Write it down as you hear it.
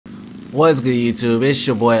What's good, YouTube? It's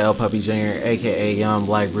your boy El Puppy Jr., aka Young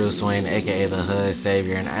Black Bruce Wayne, aka the Hood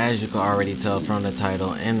Savior. And as you can already tell from the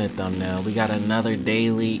title and the thumbnail, we got another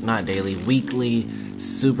weekly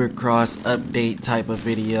Supercross update type of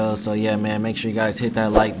video. So yeah, man, make sure you guys hit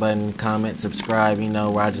that like button, comment, subscribe,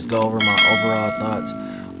 where I just go over my overall thoughts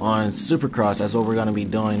on Supercross. That's what we're gonna be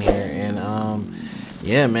doing here. And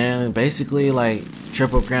yeah, man, basically like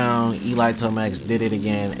Triple Crown, Eli Tomac did it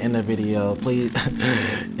again in the video. Please,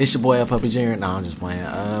 it's your boy El Puppy Jr. No, I'm just playing.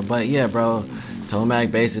 But yeah, bro, Tomac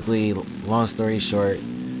basically, long story short,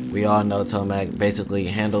 we all know Tomac basically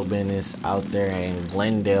handled business out there in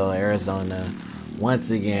Glendale, Arizona, once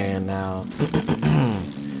again. Now,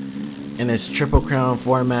 in this Triple Crown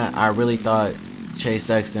format, I really thought Chase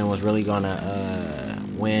Sexton was really gonna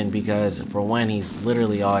win, because for one, he's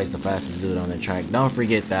literally always the fastest dude on the track. Don't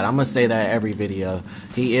forget that. I'm gonna say that every video.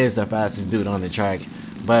 He is the fastest dude on the track,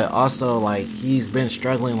 but also like he's been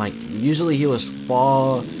struggling. Like usually he was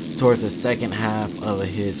fall towards the second half of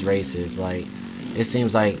his races. Like it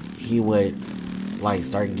seems like he would like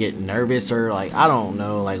start getting nervous, or like I don't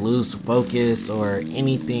know, like lose focus or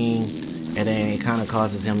anything, and then it kind of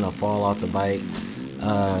causes him to fall off the bike.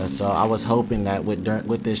 So I was hoping that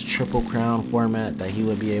with this Triple Crown format that he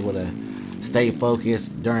would be able to stay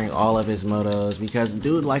focused during all of his motos, because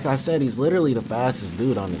dude, like I said, he's literally the fastest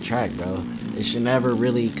dude on the track, bro. It should never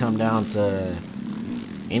really come down to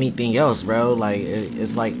anything else, bro. Like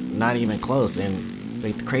it's like not even close. And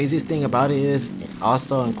the craziest thing about it is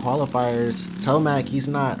also in qualifiers, Tomac, he's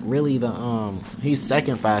not really the he's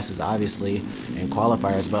second fastest obviously in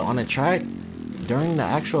qualifiers, but on the track during the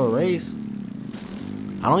actual race,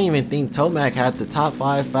 I don't even think Tomac had the top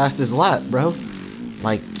 5 fastest lap, bro.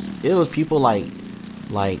 Like it was people like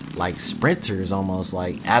sprinters almost,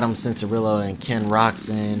 like Adam Cincerillo and Ken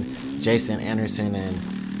Roxon, Jason Anderson, and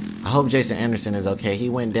I hope Jason Anderson is okay. He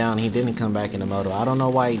went down, he didn't come back in the moto. I don't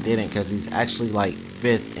know why he didn't, because he's actually like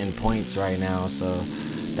 5th in points right now, so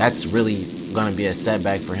that's really gonna be a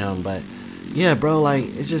setback for him. But yeah, bro, like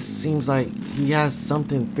it just seems like he has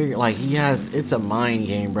something figured. Like it's a mind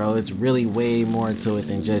game, bro. It's really way more to it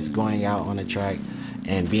than just going out on the track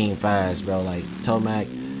and being fast, bro. Like Tomac,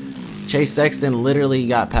 Chase Sexton literally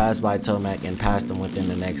got passed by Tomac and passed him within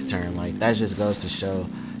the next turn. Like that just goes to show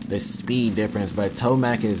the speed difference. But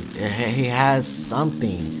Tomac he has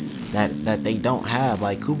something that they don't have.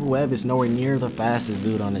 Like Cooper Webb is nowhere near the fastest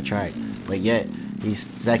dude on the track, but yet he's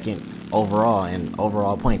second overall in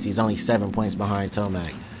overall points. He's only 7 points behind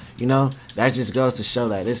Tomac. That just goes to show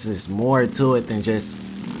that this is more to it than just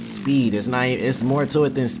speed. It's more to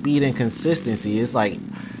it than speed and consistency. It's like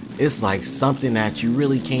something that you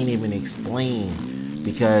really can't even explain,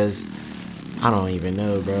 because I don't even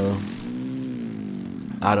know, bro.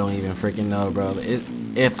 I don't even freaking know, bro.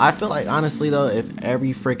 If I feel like, honestly though, if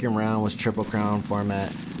every freaking round was Triple Crown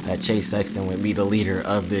format, that Chase Sexton would be the leader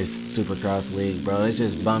of this Supercross league, bro. It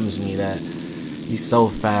just bums me that he's so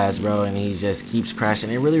fast, bro, and he just keeps crashing.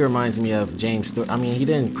 It really reminds me of James Stewart. I mean, he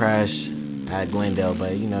didn't crash at Glendale,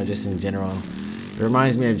 but just in general, it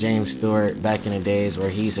reminds me of James Stewart back in the days where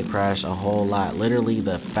he used to crash a whole lot. Literally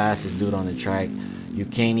the fastest dude on the track. You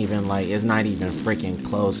can't even, like, it's not even freaking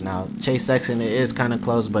close. Now Chase Sexton, it is kind of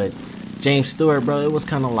close, but James Stewart, bro, it was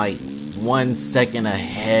kind of like 1 second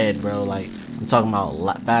ahead, bro. Like I'm talking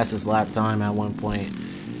about fastest lap time at one point,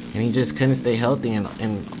 and he just couldn't stay healthy, and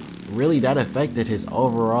really that affected his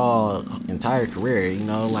overall entire career.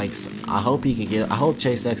 Like I hope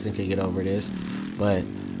Chase Sexton could get over this, but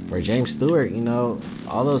for James Stewart,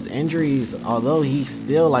 all those injuries, although he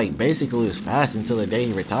still like basically was fast until the day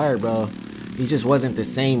he retired, bro, he just wasn't the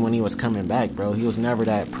same when he was coming back, bro. He was never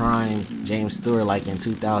that prime James Stewart like in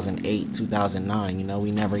 2008, 2009.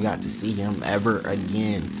 We never got to see him ever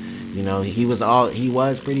again. He was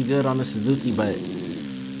pretty good on the Suzuki, but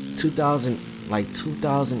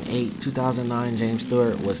 2008, 2009 James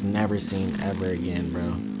Stewart was never seen ever again,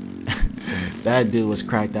 bro. That dude was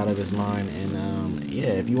cracked out of his mind. And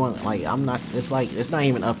yeah, if you want, like, it's not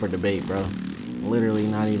even up for debate, bro. Literally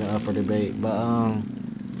not even up for debate. But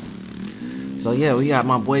so yeah, we got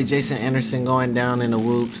my boy Jason Anderson going down in the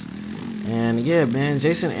whoops. And yeah, man,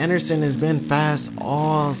 Jason Anderson has been fast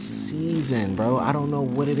all season, bro. I don't know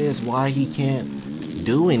what it is, why he can't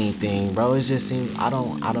do anything, bro. It just seems, I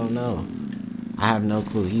don't know. I have no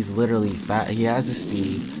clue. He's literally fat. He has the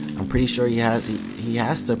speed. I'm pretty sure he has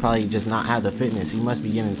to probably just not have the fitness. He must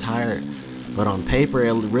be getting tired. But on paper,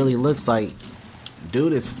 it really looks like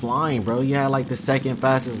dude is flying, bro. He had like the second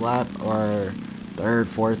fastest lap, or third,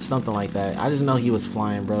 fourth, something like that. I just know he was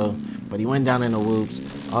flying, bro. But he went down in the whoops.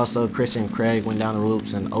 Also, Christian Craig went down the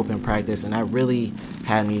whoops in open practice, and that really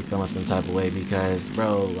had me feeling some type of way because,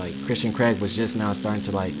 bro, like, Christian Craig was just now starting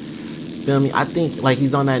to, like, feel me? I think, like,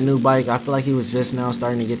 he's on that new bike. I feel like he was just now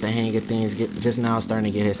starting to get the hang of things, just now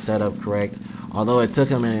starting to get his setup correct. Although it took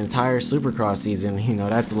him an entire Supercross season, you know,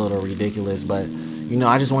 that's a little ridiculous. But, you know,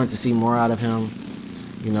 I just wanted to see more out of him.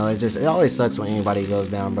 You know, it always sucks when anybody goes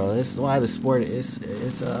down, bro. This is why the sport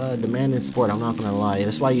it's a demanding sport. I'm not gonna lie.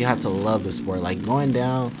 That's why you have to love the sport. Like, going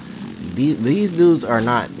down, these dudes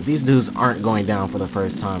aren't going down for the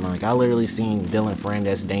first time. Like, I literally seen Dylan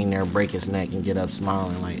Fernandez dang near break his neck and get up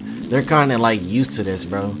smiling. Like, they're kind of like used to this,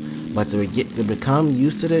 bro. But to become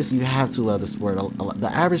used to this, you have to love the sport.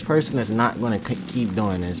 The average person is not gonna keep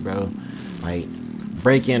doing this, bro. Like,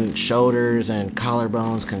 breaking shoulders and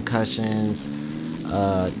collarbones, concussions.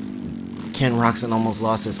 Ken Roxon almost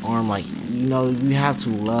lost his arm. Like, you know, you have to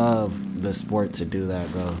love the sport to do that,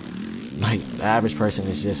 bro. Like, the average person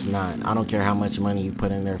is just not. I don't care how much money you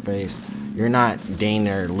put in their face. You're not dang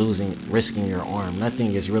near risking your arm.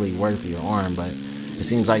 Nothing is really worth your arm, but it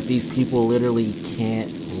seems like these people literally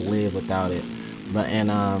can't live without it. But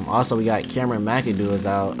also we got Cameron McAdoo is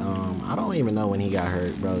out. I don't even know when he got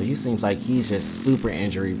hurt, bro. He seems like he's just super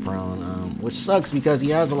injury prone, which sucks because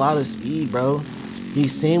he has a lot of speed, bro. He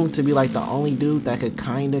seemed to be like the only dude that could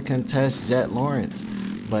kind of contest Jet Lawrence.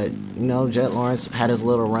 But, you know, Jet Lawrence had his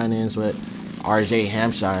little run-ins with RJ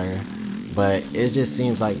Hampshire. But it just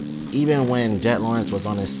seems like even when Jet Lawrence was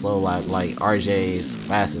on his slow lap, like, RJ's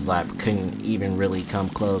fastest lap couldn't even really come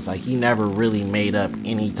close. Like, he never really made up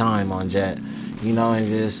any time on Jet. You know, and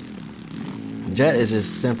just Jet is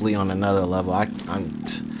just simply on another level. I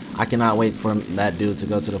cannot wait for that dude to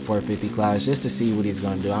go to the 450 class just to see what he's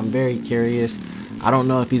going to do. I'm very curious. I don't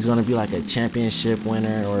know if he's going to be like a championship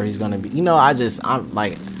winner or he's going to be, you know, I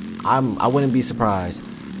wouldn't be surprised.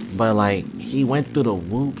 But, like, he went through the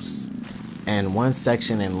whoops and one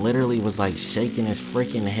section and literally was, like, shaking his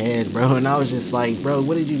freaking head, bro. And I was just like, bro,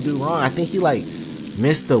 what did you do wrong? I think he, like,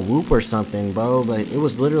 missed the whoop or something, bro. But it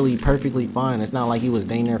was literally perfectly fine. It's not like he was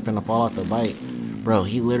dang near finna fall off the bike. Bro,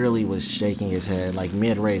 he literally was shaking his head, like,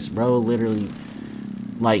 mid-race. Bro, literally,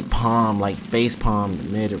 like, face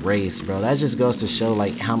palm mid-race, bro. That just goes to show,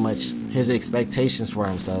 like, how much his expectations for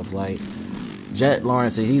himself. Like, Jet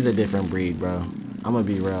Lawrence, he's a different breed, bro. I'm gonna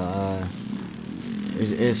be real.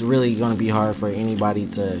 It's really gonna be hard for anybody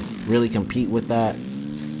to really compete with that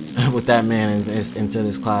man into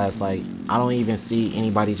this class. Like, I don't even see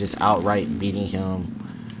anybody just outright beating him,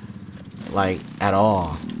 like, at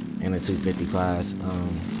all in the 250 class.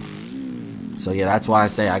 So yeah, that's why I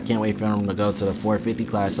say I can't wait for him to go to the 450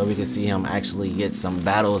 class so we can see him actually get some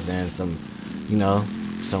battles and some, you know,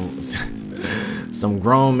 some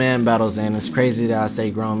grown man battles. And it's crazy that I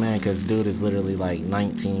say grown man because dude is literally like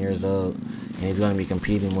 19 years old and he's going to be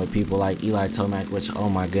competing with people like Eli Tomac, which, oh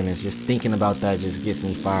my goodness, just thinking about that just gets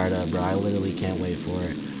me fired up, bro. I literally can't wait for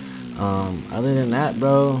it. Other than that,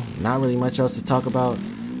 bro, not really much else to talk about.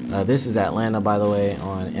 This is Atlanta, by the way,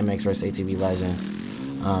 on MX vs ATV Legends.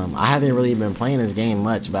 I haven't really been playing this game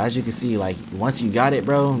much, but as you can see, like, once you got it,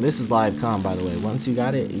 bro, this is live com, by the way. Once you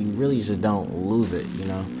got it, you really just don't lose it, you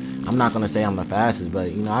know. I'm not going to say I'm the fastest,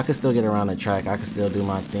 but, you know, I can still get around the track. I can still do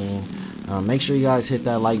my thing. Make sure you guys hit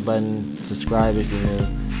that like button, subscribe if you're new.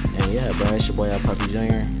 And yeah, bro, it's your boy, Puppy Jr.,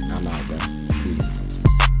 and I'm out, bro.